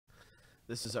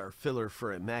This is our filler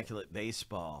for Immaculate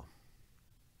Baseball.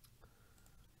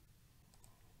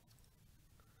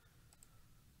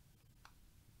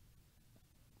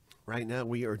 Right now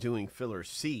we are doing filler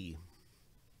C.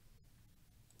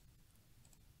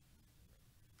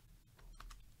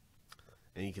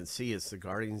 And you can see it's the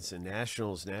Guardians and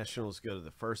Nationals. Nationals go to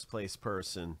the first place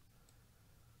person.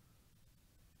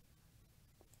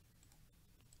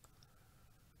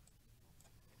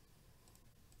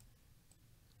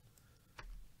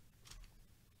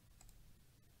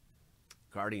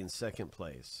 Guardians second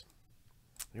place.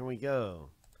 Here we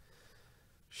go.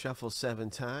 Shuffle 7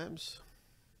 times.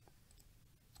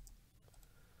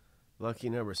 Lucky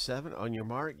number 7. On your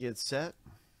mark, get set,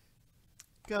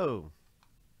 go.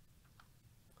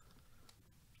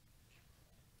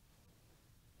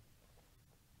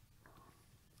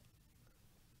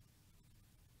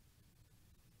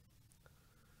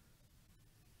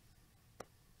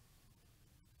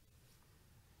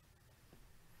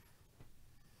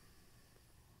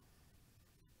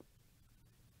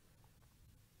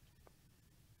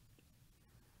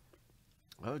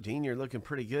 Oh, Dean, you're looking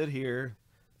pretty good here.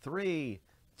 3,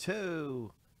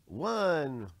 2,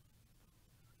 1.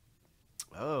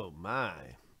 Oh, my.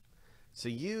 So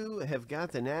you have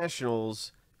got the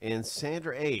Nationals and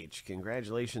Sandra H.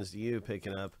 Congratulations to you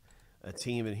picking up a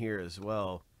team in here as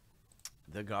well.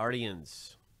 The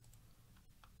Guardians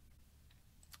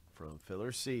from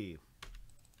filler C.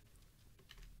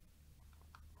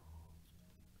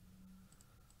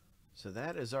 So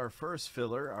that is our first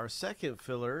filler. Our second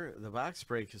filler, the box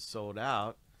break is sold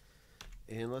out.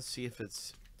 And let's see if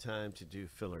it's time to do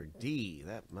filler D.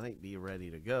 That might be ready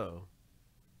to go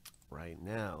right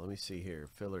now. Let me see here.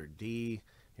 Filler D.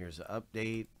 Here's an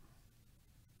update.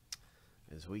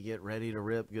 As we get ready to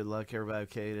rip, good luck, everybody.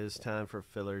 Okay, it is time for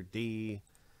filler D.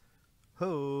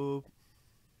 Hope.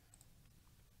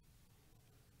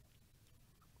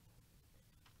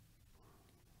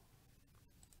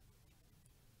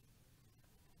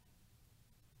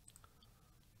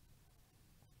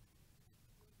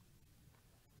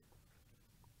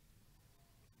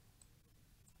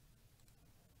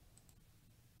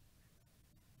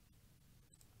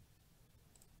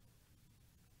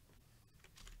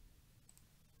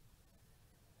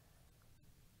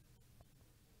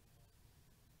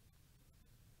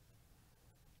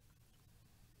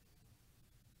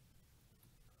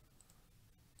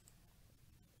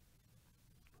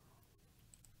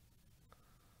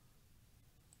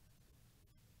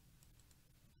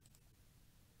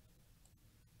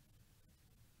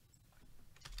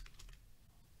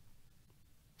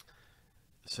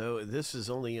 So this is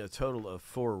only a total of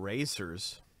 4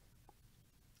 racers.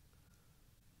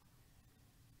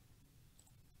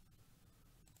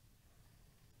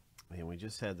 And we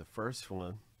just had the first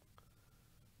one.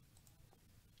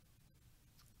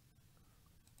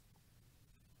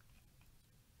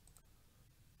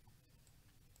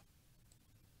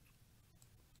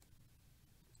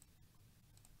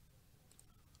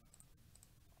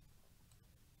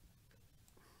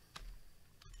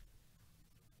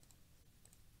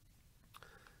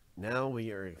 Now we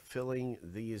are filling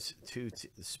these 2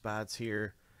 spots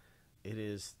here. It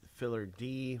is filler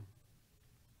D.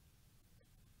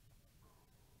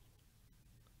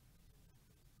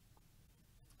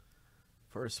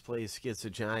 First place gets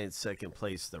the Giants. Second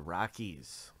place, the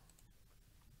Rockies.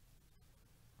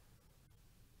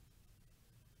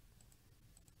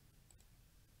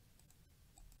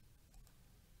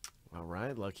 All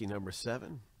right, lucky number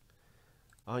 7.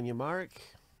 On your mark.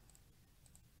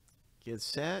 Get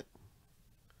set.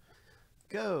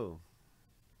 Go.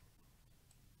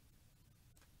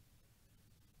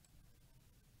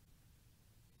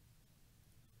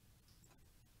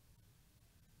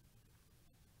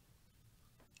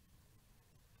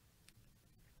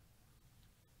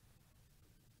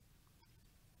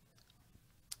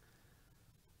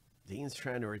 Dean's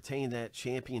trying to retain that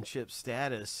championship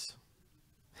status.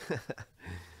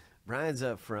 Brian's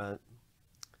up front.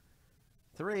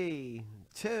 3,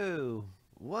 2,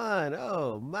 1.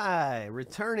 Oh my,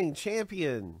 returning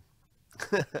champion.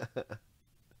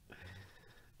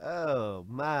 Oh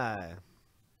my.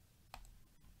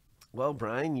 Well,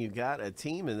 Brian, you got a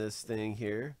team in this thing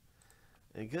here.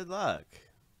 And good luck.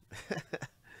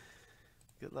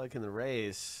 Good luck in the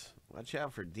race. Watch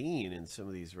out for Dean in some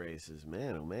of these races.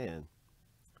 Man, oh man.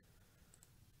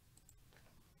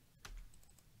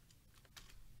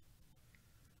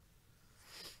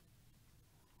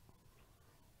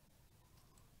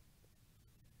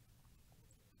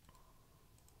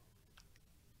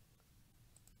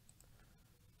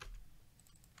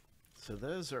 So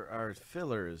those are our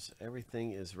fillers.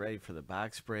 Everything is ready for the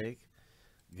box break.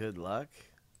 Good luck.